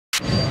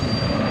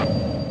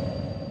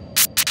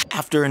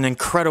After an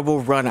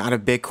incredible run out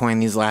of Bitcoin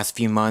these last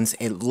few months,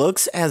 it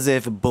looks as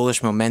if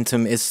bullish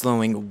momentum is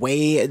slowing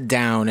way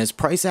down as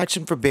price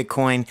action for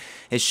Bitcoin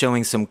is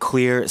showing some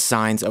clear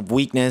signs of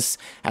weakness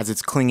as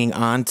it's clinging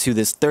on to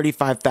this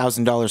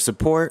 $35,000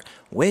 support,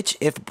 which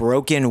if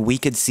broken, we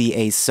could see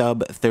a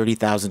sub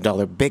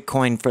 $30,000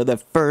 Bitcoin for the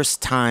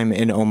first time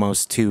in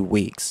almost 2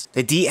 weeks.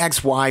 The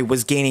DXY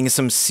was gaining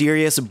some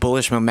serious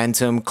bullish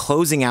momentum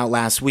closing out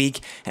last week,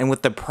 and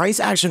with the price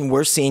action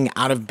we're seeing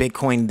out of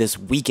Bitcoin this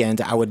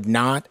weekend, I would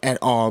not at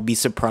all be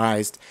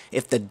surprised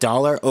if the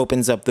dollar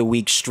opens up the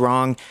week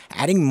strong,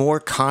 adding more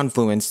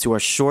confluence to our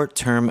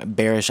short-term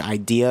bearish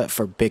idea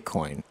for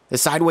Bitcoin. The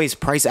sideways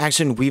price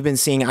action we've been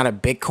seeing out of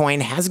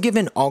Bitcoin has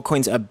given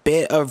altcoins a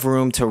bit of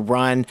room to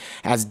run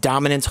as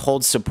dominance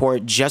holds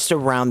support just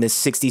around this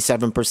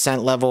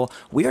 67% level.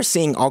 We are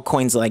seeing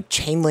altcoins like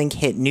Chainlink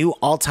hit new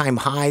all-time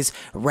highs,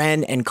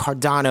 Ren and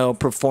Cardano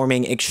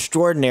performing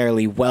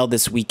extraordinarily well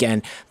this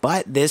weekend,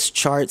 but this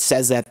chart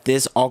says that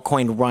this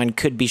altcoin run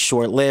could be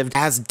short-lived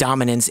as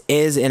dominance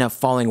is in a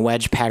falling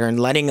wedge pattern,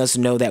 letting us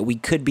know that we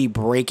could be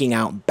breaking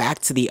out back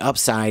to the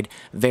upside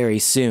very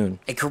soon.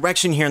 A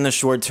correction here in the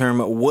short term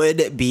would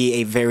be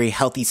a very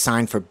healthy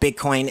sign for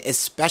Bitcoin,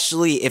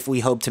 especially if we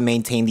hope to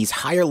maintain these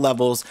higher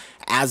levels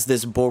as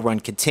this bull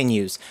run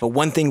continues. But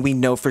one thing we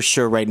know for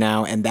sure right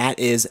now, and that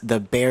is the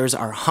bears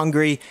are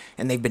hungry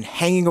and they've been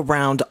hanging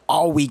around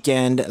all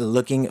weekend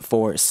looking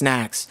for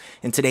snacks.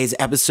 In today's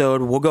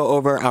episode, we'll go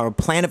over our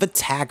plan of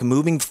attack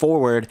moving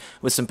forward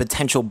with some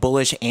potential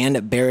bullish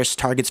and bearish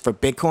targets for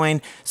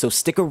Bitcoin. So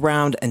stick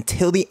around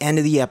until the end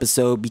of the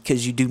episode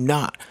because you do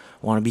not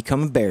want to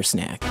become a bear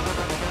snack.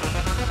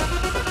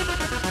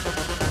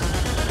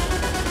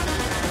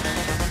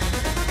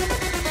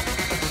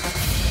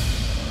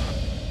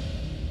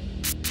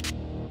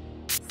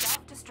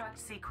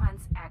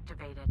 Sequence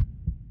activated.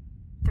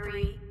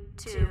 3,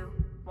 2,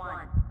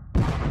 1.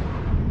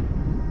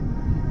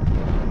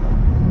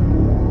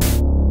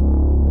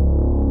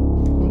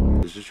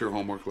 Is this your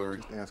homework, Larry?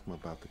 Ask him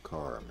about the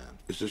car, man.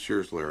 Is this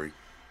yours, Larry?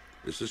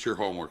 Is this your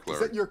homework,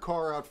 Larry? Is that your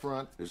car out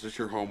front? Is this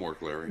your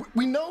homework, Larry?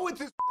 We know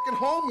it's his fucking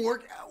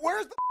homework.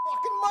 Where's the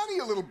fucking money,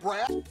 you little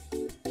brat?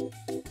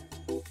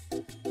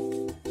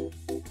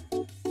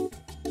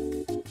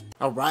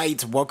 All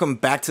right, welcome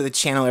back to the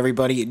channel,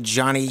 everybody.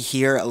 Johnny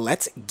here.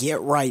 Let's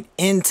get right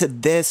into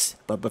this.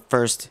 But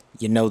first,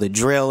 you know the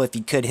drill. If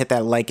you could hit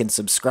that like and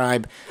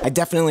subscribe, I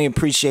definitely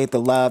appreciate the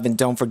love. And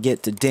don't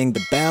forget to ding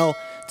the bell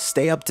to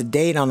stay up to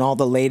date on all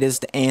the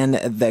latest and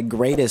the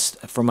greatest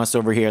from us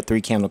over here at 3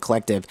 Candle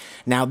Collective.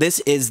 Now, this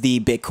is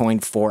the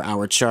Bitcoin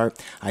 4-hour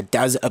chart. It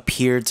does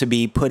appear to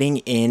be putting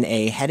in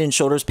a head and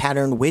shoulders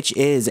pattern, which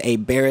is a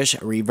bearish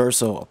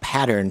reversal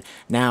pattern.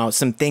 Now,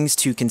 some things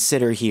to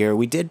consider here.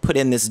 We did put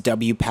in this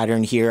W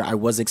pattern here. I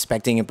was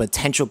expecting a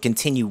potential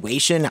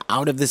continuation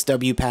out of this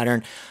W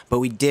pattern, but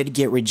we did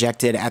get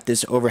rejected at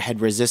this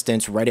overhead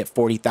resistance right at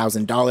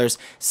 $40,000,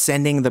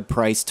 sending the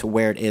price to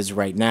where it is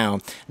right now.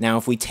 Now,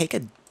 if we take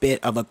a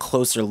bit of a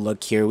closer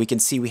look here, we can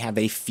see we have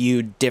a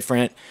few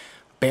different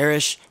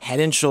bearish head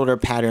and shoulder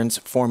patterns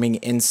forming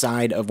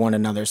inside of one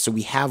another. So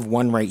we have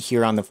one right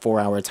here on the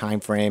 4-hour time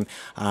frame,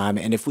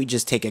 and if we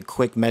just take a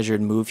quick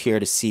measured move here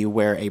to see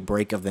where a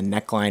break of the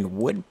neckline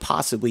would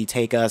possibly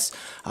take us,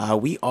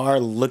 we are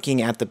looking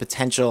at the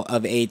potential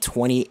of a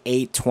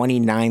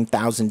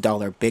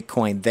 $28,000–$29,000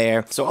 Bitcoin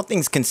there. So all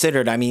things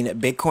considered, I mean,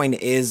 Bitcoin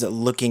is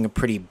looking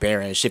pretty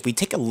bearish. If we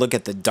take a look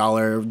at the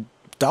dollar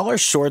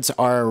shorts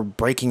are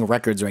breaking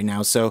records right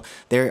now. So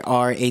there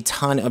are a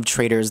ton of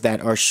traders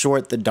that are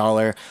short the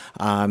dollar,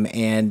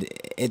 and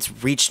it's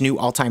reached new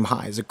all-time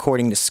highs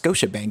according to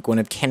Scotiabank, one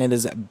of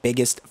Canada's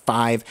biggest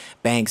 5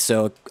 banks.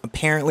 So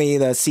apparently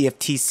the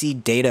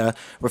CFTC data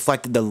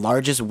reflected the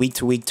largest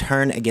week-to-week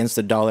turn against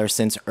the dollar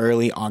since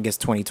early August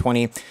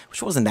 2020,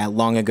 which wasn't that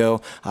long ago,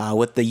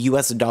 with the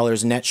US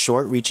dollar's net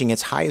short reaching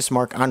its highest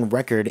mark on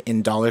record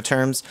in dollar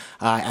terms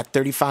at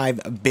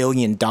 $35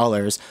 billion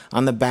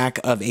on the back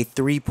of a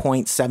 $3.7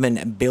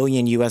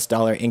 billion US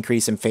dollar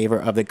increase in favor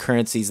of the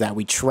currencies that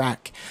we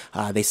track,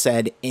 they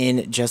said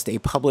in just a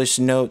published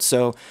note.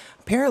 So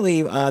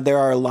apparently, there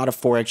are a lot of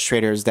Forex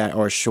traders that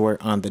are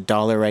short on the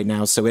dollar right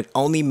now, so it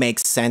only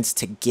makes sense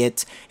to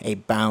get a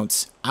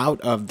bounce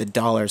out of the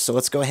dollar. So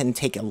let's go ahead and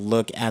take a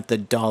look at the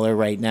dollar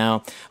right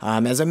now.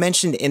 As I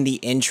mentioned in the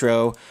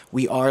intro,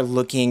 we are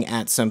looking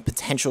at some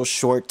potential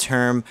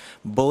short-term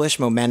bullish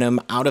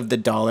momentum out of the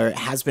dollar. It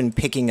has been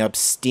picking up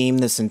steam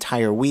this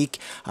entire week,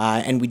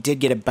 and we did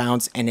get a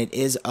bounce, and it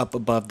is up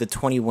above the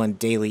 21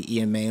 daily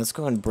EMA. Let's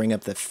go ahead and bring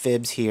up the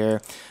fibs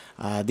here.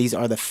 These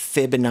are the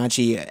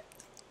Fibonacci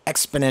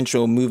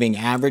exponential moving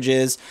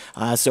averages.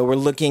 So we're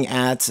looking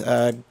at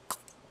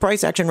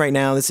price action right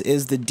now, this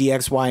is the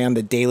DXY on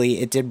the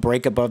daily. It did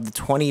break above the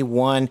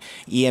 21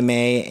 EMA,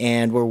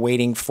 and we're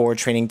waiting for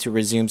trading to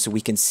resume so we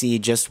can see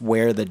just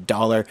where the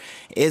dollar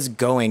is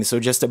going.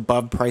 So just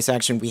above price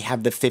action, we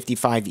have the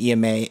 55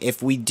 EMA.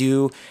 If we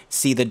do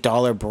see the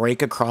dollar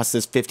break across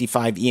this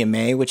 55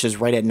 EMA, which is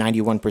right at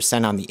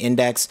 91% on the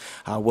index,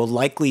 we'll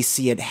likely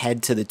see it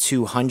head to the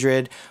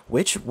 200,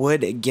 which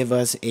would give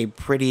us a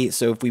pretty,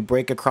 so if we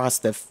break across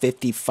the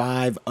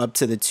 55 up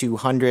to the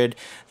 200,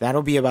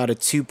 that'll be about a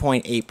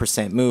 2.8%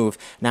 move.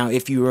 Now,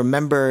 if you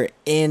remember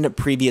in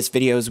previous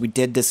videos, we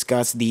did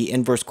discuss the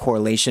inverse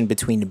correlation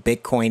between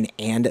Bitcoin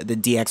and the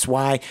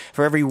DXY.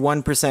 For every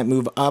 1%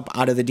 move up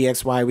out of the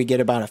DXY, we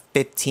get about a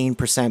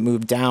 15%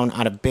 move down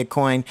out of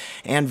Bitcoin,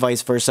 and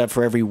vice versa.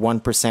 For every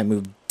 1%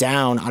 move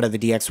down out of the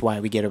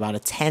DXY, we get about a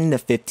 10 to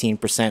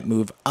 15%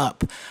 move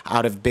up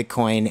out of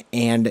Bitcoin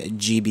and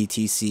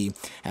GBTC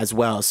as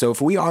well. So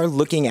if we are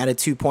looking at a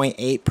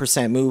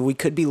 2.8% move, we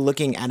could be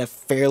looking at a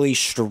fairly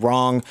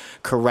strong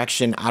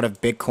correction out of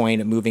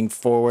Bitcoin moving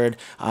forward.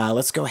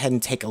 Let's go ahead and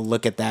take a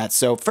look at that.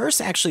 So first,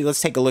 actually,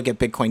 let's take a look at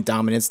Bitcoin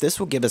dominance. This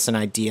will give us an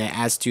idea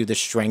as to the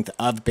strength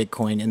of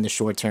Bitcoin in the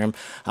short term.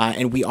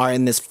 And we are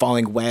in this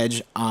falling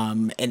wedge,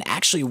 and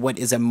actually what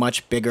is a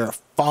much bigger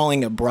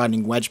falling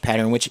broadening wedge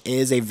pattern, which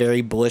is a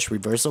very bullish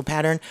reversal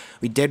pattern.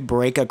 We did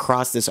break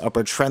across this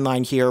upper trend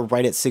line here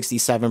right at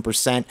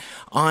 67%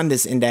 on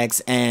this index,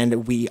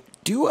 and we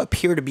do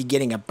appear to be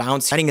getting a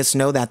bounce, letting us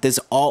know that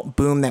this alt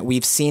boom that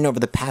we've seen over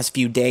the past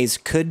few days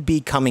could be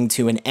coming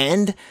to an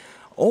end,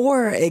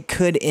 or it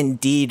could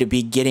indeed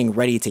be getting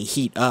ready to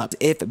heat up.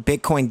 If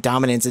Bitcoin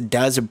dominance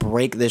does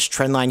break this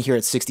trend line here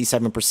at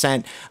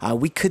 67%,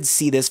 we could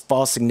see this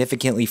fall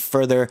significantly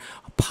further,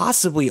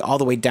 possibly all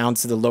the way down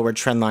to the lower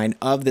trend line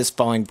of this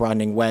falling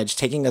broadening wedge,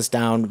 taking us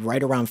down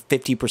right around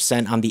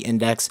 50% on the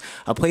index,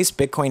 a place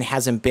Bitcoin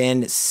hasn't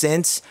been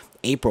since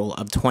April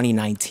of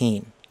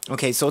 2019.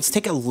 Okay, so let's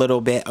take a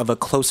little bit of a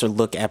closer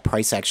look at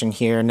price action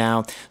here.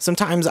 Now,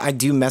 sometimes I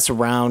do mess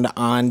around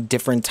on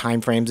different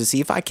time frames to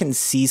see if I can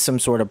see some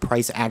sort of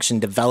price action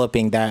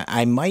developing that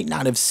I might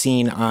not have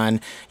seen on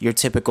your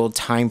typical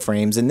time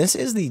frames. And this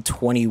is the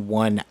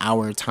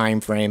 21-hour time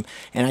frame,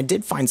 and I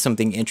did find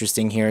something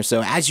interesting here.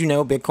 So as you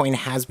know, Bitcoin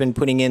has been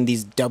putting in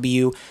these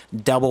W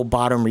double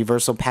bottom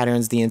reversal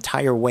patterns the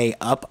entire way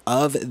up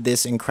of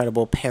this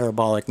incredible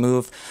parabolic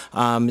move.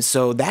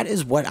 So that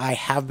is what I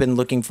have been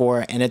looking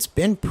for, and it's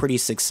been pretty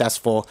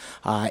successful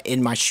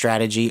in my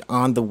strategy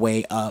on the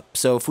way up.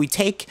 So if we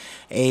take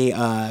a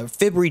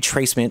fib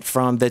retracement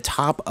from the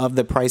top of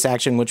the price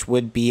action, which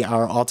would be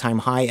our all-time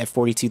high at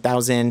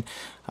 42,000,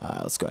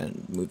 let's go ahead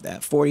and move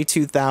that,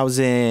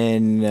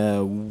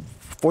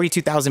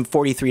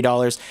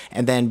 $42,043,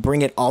 and then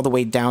bring it all the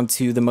way down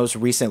to the most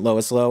recent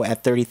lowest low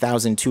at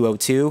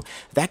 30,202.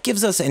 That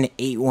gives us an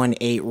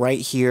 818 right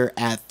here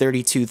at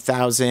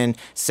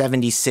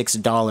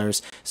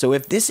 $32,076. So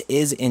if this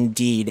is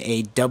indeed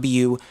a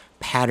W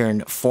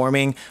pattern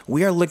forming,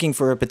 we are looking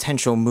for a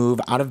potential move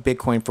out of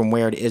Bitcoin from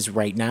where it is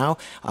right now,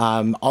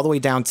 all the way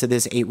down to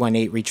this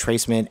 818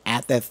 retracement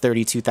at that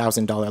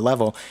 $32,000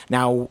 level.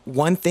 Now,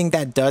 one thing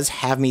that does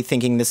have me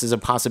thinking this is a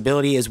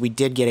possibility is we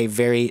did get a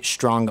very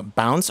strong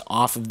bounce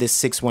off of this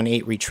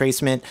 618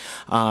 retracement,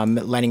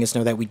 letting us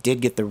know that we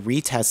did get the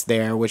retest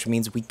there, which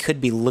means we could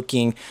be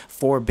looking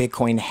for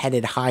Bitcoin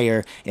headed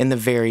higher in the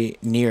very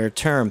near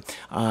term.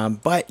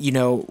 But, you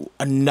know,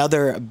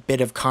 another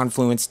bit of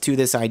confluence to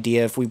this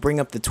idea, if we bring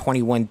up the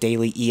 21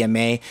 daily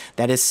EMA,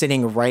 that is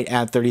sitting right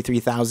at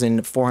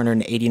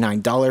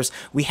 $33,489.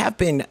 We have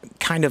been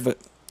kind of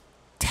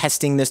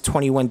testing this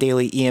 21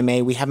 daily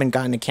EMA. We haven't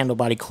gotten a candle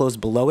body close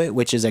below it,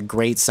 which is a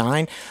great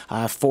sign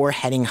for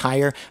heading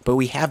higher, but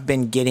we have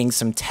been getting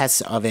some tests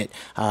of it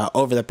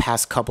over the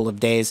past couple of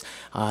days,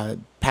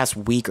 past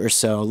week or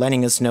so,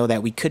 letting us know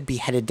that we could be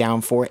headed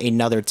down for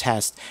another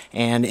test.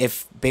 And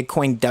if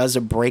Bitcoin does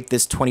break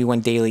this 21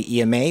 daily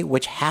EMA,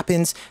 which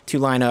happens to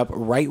line up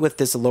right with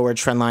this lower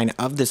trend line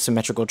of the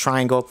symmetrical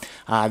triangle,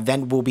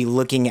 then we'll be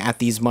looking at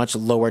these much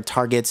lower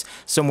targets,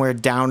 somewhere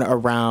down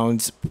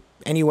around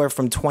anywhere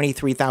from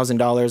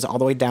 $23,000 all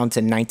the way down to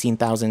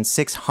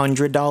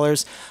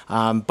 $19,600.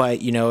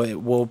 But, you know,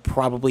 it will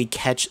probably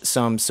catch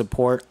some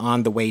support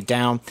on the way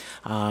down.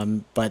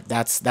 But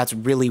that's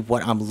really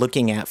what I'm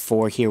looking at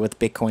for here with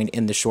Bitcoin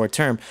in the short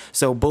term.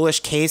 So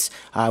bullish case,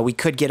 we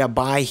could get a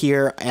buy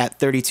here at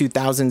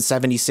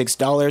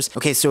 $32,076.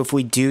 Okay, so if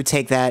we do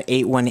take that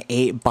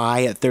 818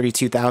 buy at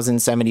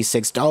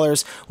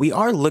 $32,076, we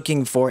are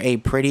looking for a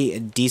pretty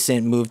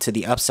decent move to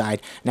the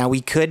upside. Now,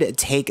 we could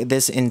take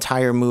this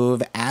entire move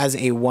as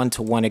a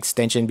one-to-one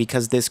extension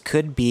because this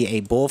could be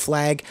a bull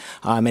flag,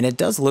 and it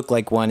does look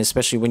like one,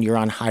 especially when you're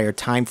on higher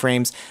time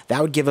frames.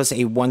 That would give us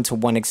a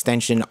one-to-one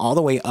extension all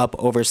the way up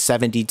over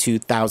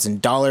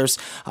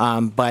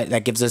 $72,000, but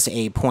that gives us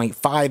a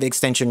 0.5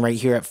 extension right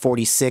here at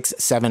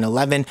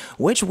 46,711,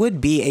 which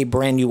would be a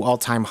brand new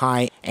all-time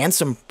high and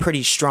some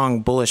pretty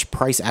strong bullish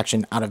price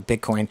action out of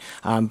Bitcoin.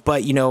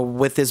 But, you know,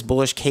 with this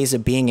bullish case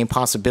of being a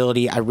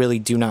possibility, I really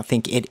do not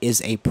think it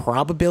is a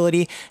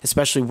probability,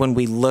 especially when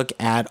we look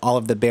at all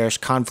of the bearish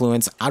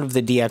confluence out of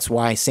the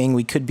DXY, saying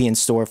we could be in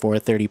store for a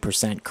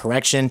 30%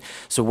 correction.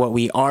 So what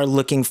we are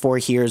looking for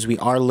here is we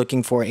are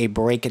looking for a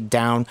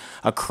breakdown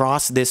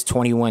across this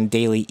 21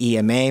 daily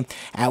EMA,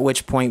 at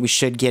which point we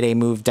should get a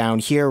move down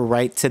here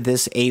right to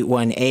this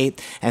 818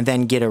 and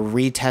then get a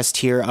retest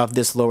here of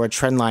this lower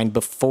trend line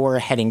before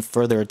heading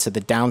further to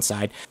the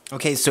downside.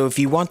 Okay, so if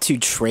you want to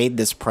trade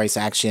this price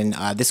action,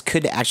 this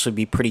could actually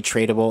be pretty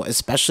tradable,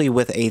 especially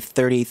with a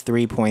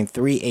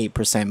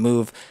 33.38%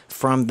 move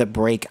from the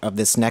break of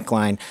this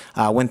neckline.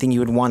 One thing you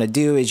would want to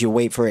do is you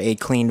wait for a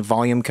clean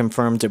volume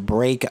confirmed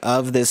break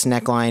of this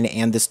neckline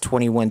and this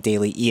 21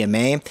 daily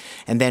EMA.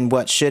 And then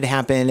what should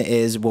happen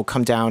is we'll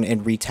come down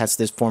and retest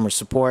this former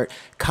support,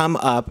 come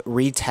up,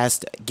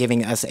 retest,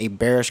 giving us a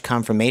bearish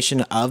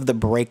confirmation of the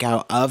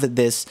breakout of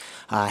this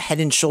head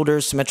and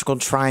shoulders symmetrical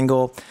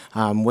triangle,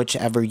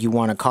 whichever you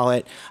want to call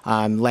it,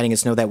 letting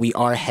us know that we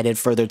are headed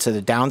further to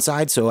the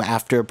downside. So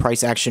after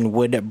price action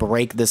would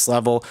break this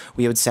level,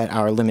 we would set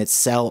our limit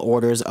sell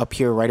orders up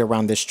here right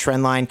around this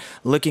trend line,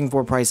 looking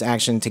for price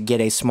action to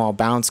get a small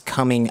bounce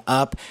coming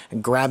up,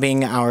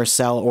 grabbing our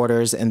sell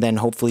orders, and then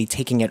hopefully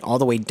taking it all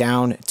the way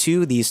down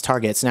to these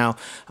targets. Now,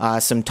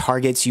 some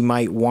targets you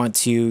might want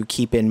to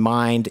keep in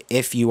mind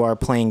if you are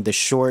playing the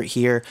short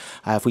here.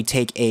 If we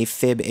take a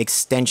fib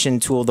extension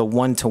tool, the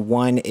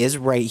 1-to-1 is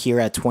right here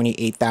at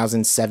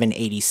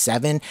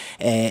 28,787.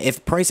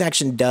 If price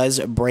action does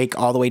break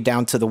all the way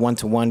down to the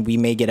 1-to-1, we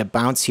may get a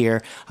bounce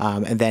here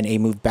and then a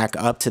move back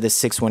up to the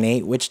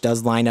 618, which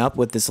does line up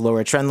with this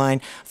lower trend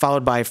line,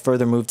 followed by a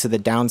further move to the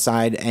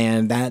downside,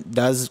 and that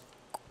does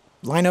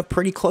line up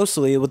pretty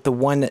closely with the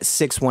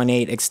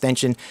 1618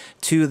 extension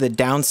to the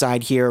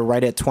downside here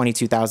right at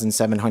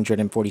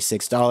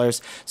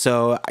 $22,746.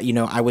 So, you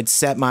know, I would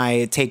set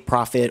my take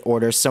profit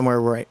order somewhere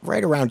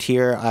right around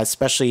here,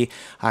 especially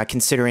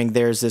considering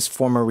there's this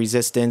former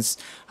resistance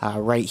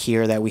right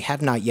here that we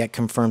have not yet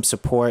confirmed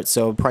support.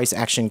 So price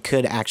action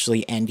could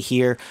actually end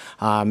here,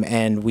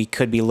 and we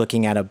could be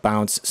looking at a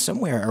bounce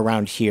somewhere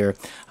around here.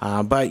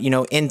 But, you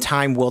know, in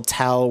time will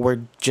tell.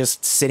 We're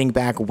just sitting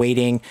back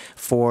waiting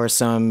for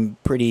some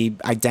pretty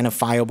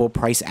identifiable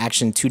price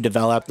action to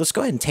develop. Let's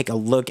go ahead and take a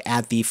look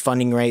at the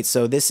funding rate.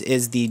 So this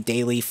is the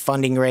daily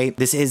funding rate.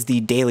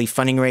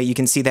 You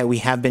can see that we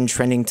have been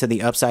trending to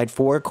the upside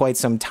for quite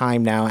some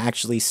time now,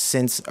 actually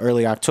since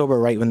early October,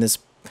 right when this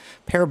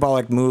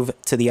parabolic move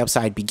to the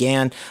upside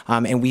began,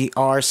 and we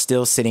are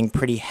still sitting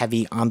pretty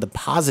heavy on the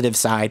positive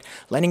side,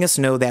 letting us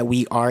know that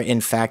we are in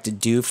fact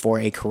due for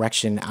a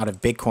correction out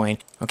of Bitcoin.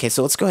 Okay,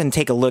 so let's go ahead and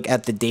take a look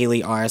at the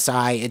daily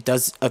RSI. It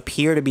does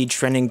appear to be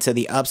trending to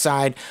the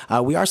upside.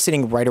 We are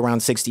sitting right around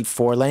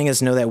 64, letting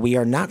us know that we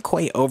are not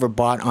quite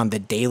overbought on the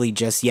daily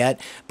just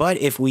yet. But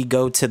if we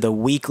go to the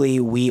weekly,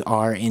 we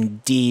are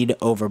indeed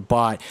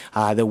overbought.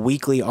 The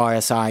weekly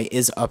RSI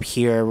is up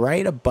here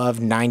right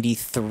above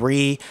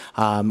 93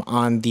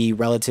 on the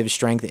relative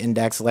strength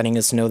index, letting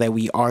us know that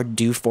we are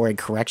due for a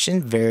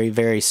correction very,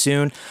 very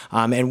soon.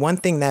 And one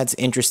thing that's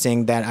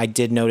interesting that I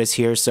did notice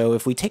here, so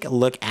if we take a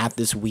look at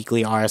this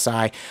weekly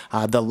RSI,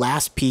 the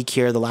last peak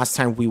here, the last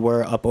time we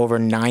were up over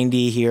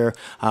 90 here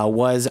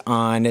was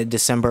on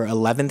December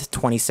 11th,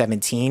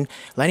 2017,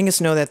 letting us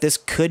know that this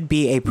could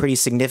be a pretty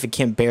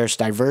significant bearish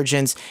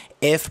divergence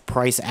if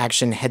price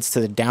action heads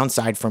to the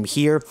downside from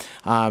here.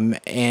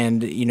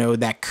 And, you know,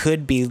 that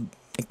could be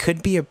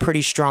a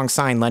pretty strong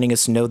sign, letting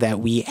us know that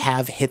we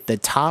have hit the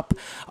top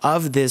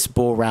of this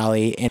bull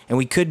rally, and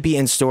we could be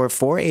in store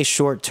for a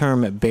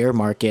short-term bear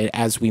market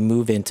as we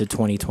move into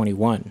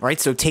 2021. All right,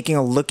 so taking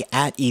a look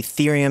at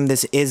Ethereum,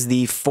 this is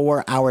the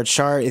 4-hour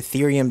chart.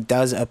 Ethereum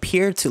does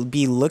appear to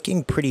be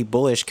looking pretty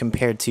bullish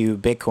compared to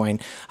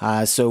Bitcoin.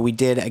 So we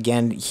did,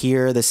 again,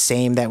 here the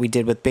same that we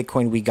did with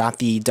Bitcoin. We got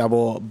the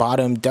double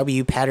bottom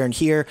W pattern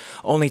here,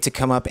 only to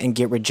come up and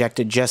get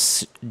rejected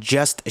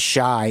just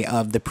shy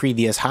of the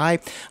previous high.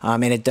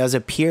 And it does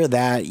appear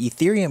that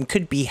Ethereum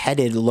could be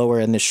headed lower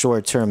in the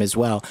short term as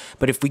well.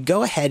 But if we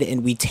go ahead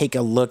and we take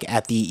a look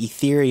at the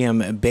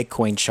Ethereum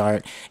Bitcoin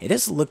chart, it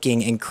is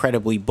looking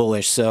incredibly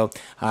bullish. So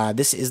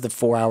this is the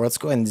 4-hour. Let's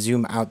go ahead and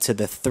zoom out to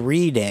the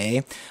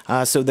 3-day.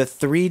 So the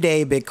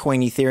 3-day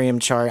Bitcoin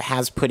Ethereum chart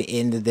has put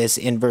in this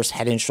inverse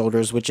head and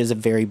shoulders, which is a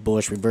very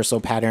bullish reversal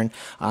pattern.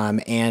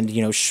 And,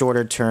 you know,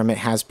 shorter term, it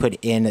has put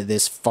in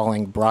this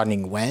falling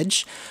broadening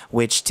wedge,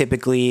 which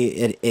typically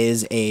it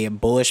is a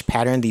bullish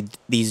pattern.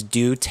 These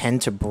do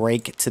tend to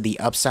break to the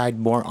upside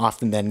more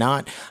often than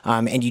not.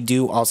 And you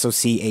do also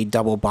see a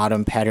double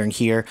bottom pattern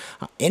here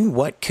in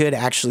what could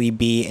actually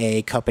be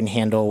a cup and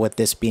handle, with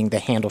this being the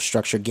handle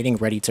structure getting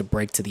ready to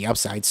break to the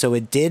upside. So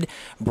it did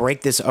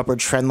break this upward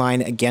trend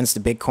line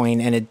against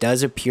Bitcoin, and it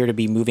does appear to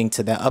be moving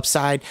to the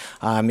upside.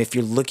 If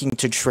you're looking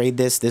to trade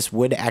this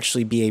would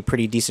actually be a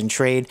pretty decent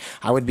trade.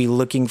 I would be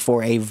looking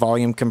for a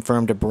volume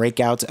confirmed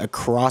breakout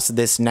across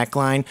this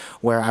neckline,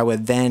 where I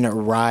would then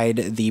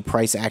ride the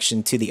price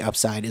action to the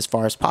upside as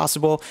far as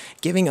possible,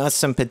 giving us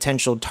some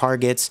potential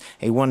targets,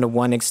 a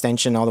 1-to-1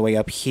 extension all the way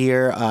up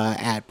here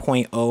at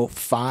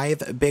 0.05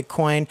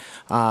 Bitcoin,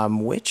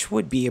 which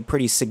would be a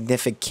pretty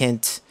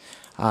significant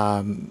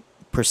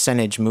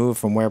percentage move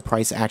from where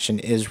price action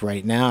is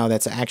right now.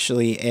 That's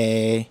actually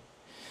a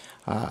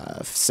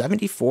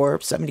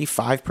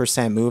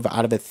 75% move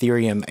out of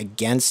Ethereum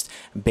against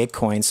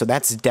Bitcoin. So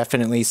that's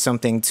definitely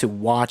something to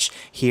watch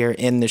here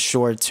in the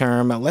short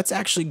term. Let's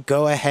actually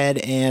go ahead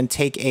and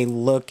take a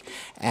look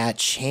at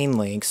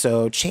Chainlink.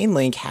 So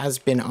Chainlink has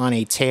been on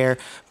a tear,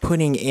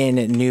 putting in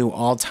new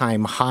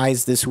all-time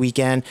highs this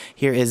weekend.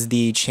 Here is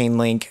the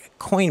Chainlink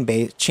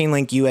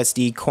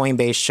USD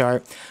Coinbase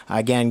chart.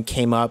 Again,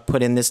 came up,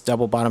 put in this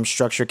double bottom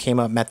structure, came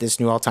up, met this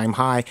new all-time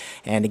high.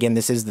 And again,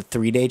 this is the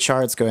 3-day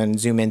chart. Let's go ahead and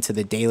zoom into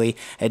the daily.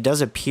 It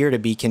does appear to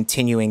be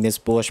continuing this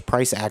bullish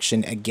price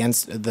action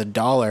against the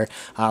dollar.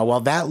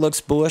 While that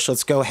looks bullish,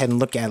 let's go ahead and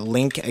look at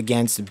Link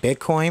against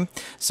Bitcoin.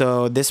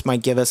 So this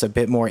might give us a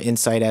bit more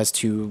insight as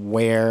to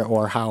where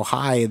or how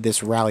high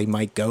this rally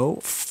might go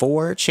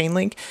for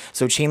Chainlink.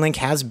 So Chainlink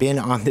has been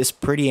on this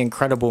pretty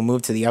incredible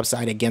move to the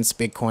upside against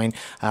Bitcoin.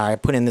 I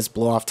put in this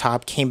blow off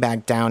top, came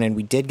back down, and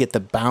we did get the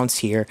bounce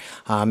here,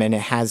 and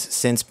it has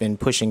since been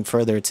pushing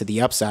further to the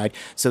upside.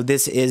 So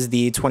this is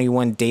the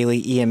 21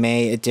 daily EMA.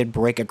 It did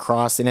break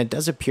across, and it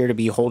does appear to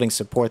be holding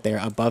support there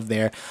above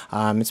there.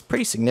 It's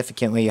pretty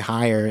significantly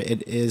higher.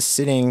 It is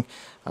sitting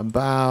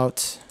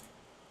about...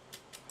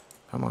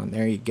 Come on,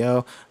 there you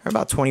go. We're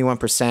about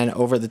 21%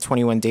 over the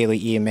 21 daily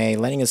EMA,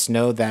 letting us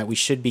know that we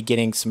should be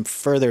getting some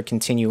further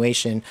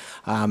continuation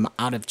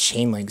out of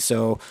Chainlink.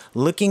 So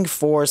looking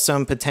for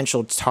some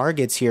potential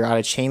targets here out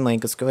of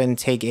Chainlink. Let's go ahead and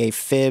take a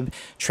fib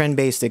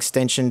trend-based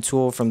extension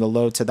tool from the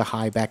low to the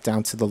high, back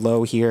down to the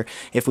low here.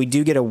 If we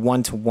do get a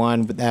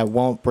 1-to-1, but that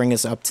won't bring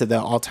us up to the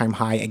all-time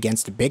high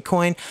against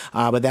Bitcoin,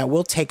 but that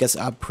will take us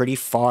up pretty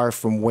far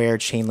from where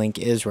Chainlink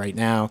is right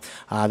now.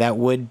 That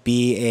would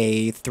be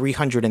a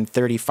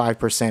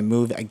 335%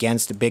 move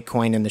against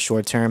Bitcoin in the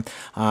short term,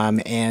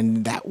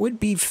 and that would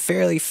be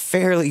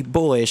fairly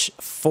bullish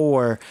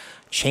for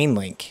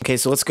Chainlink. Okay,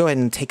 so let's go ahead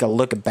and take a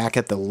look back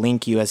at the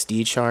Link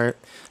USD chart.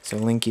 So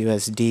Link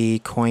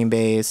USD,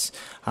 Coinbase.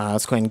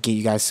 Let's go ahead and get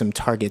you guys some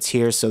targets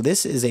here. So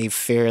this is a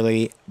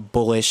fairly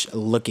bullish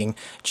looking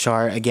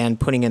chart. Again,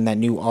 putting in that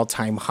new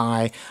all-time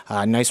high.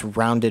 Nice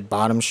rounded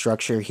bottom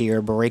structure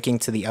here, breaking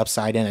to the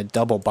upside in a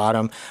double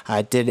bottom.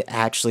 It did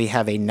actually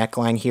have a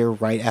neckline here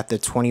right at the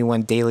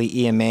 21 daily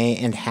EMA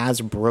and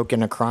has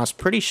broken across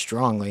pretty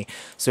strongly.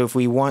 So if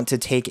we want to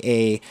take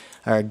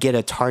or get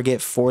a target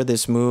for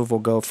this move, we'll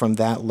go from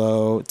that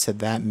low to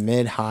that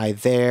mid high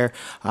there.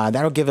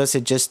 That'll give us,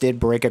 it just did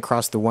break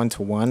across the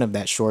 1-to-1 of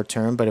that short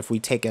term. But if we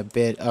take a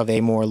bit of a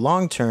more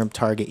long-term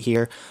target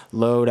here,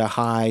 low to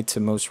high to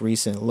most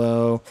recent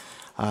low,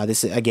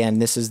 this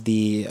is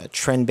the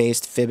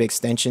trend-based fib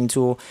extension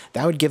tool.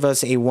 That would give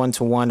us a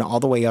 1-to-1 all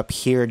the way up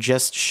here,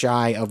 just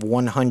shy of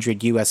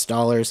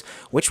 $100,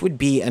 which would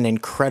be an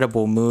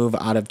incredible move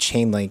out of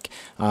Chainlink.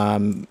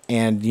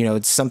 And you know,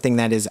 it's something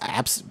that is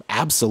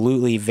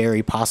absolutely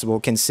very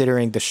possible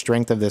considering the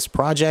strength of this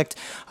project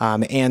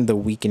and the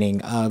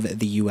weakening of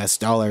the US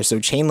dollar. So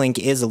Chainlink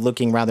is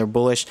looking rather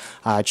bullish,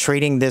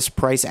 trading this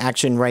price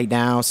action right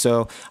now.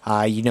 So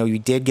you know, you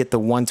did get the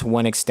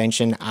 1-to-1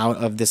 extension out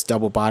of this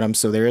double bottom.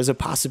 So there is a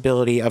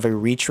possibility of a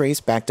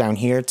retrace back down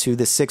here to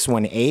the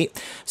 618.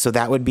 So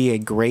that would be a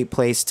great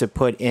place to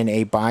put in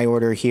a buy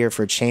order here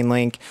for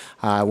Chainlink.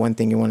 One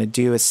thing you want to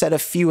do is set a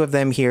few of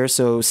them here.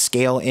 So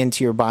scale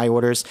into your buy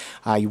orders.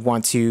 You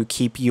want to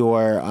keep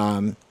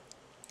your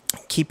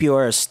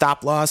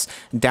stop loss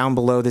down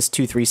below this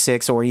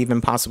 236 or even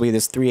possibly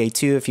this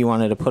 382 if you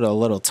wanted to put a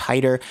little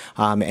tighter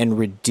and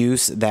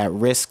reduce that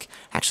risk.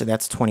 Actually,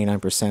 that's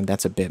 29%.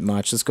 That's a bit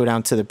much. Let's go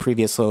down to the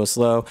previous lowest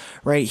low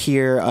right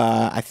here.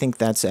 I think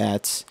that's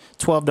at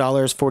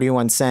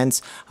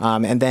 $12.41.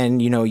 And then,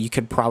 you know, you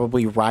could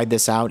probably ride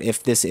this out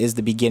if this is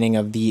the beginning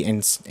of the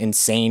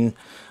insane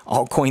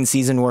altcoin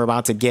season we're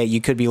about to get. You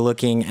could be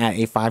looking at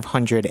a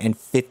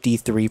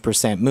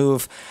 553%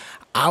 move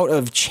out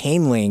of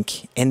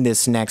Chainlink in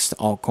this next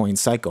altcoin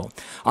cycle.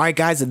 All right,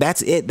 guys,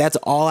 that's it. That's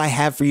all I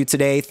have for you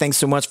today. Thanks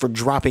so much for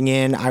dropping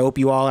in. I hope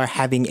you all are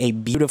having a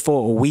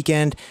beautiful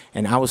weekend,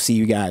 and I will see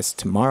you guys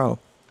tomorrow.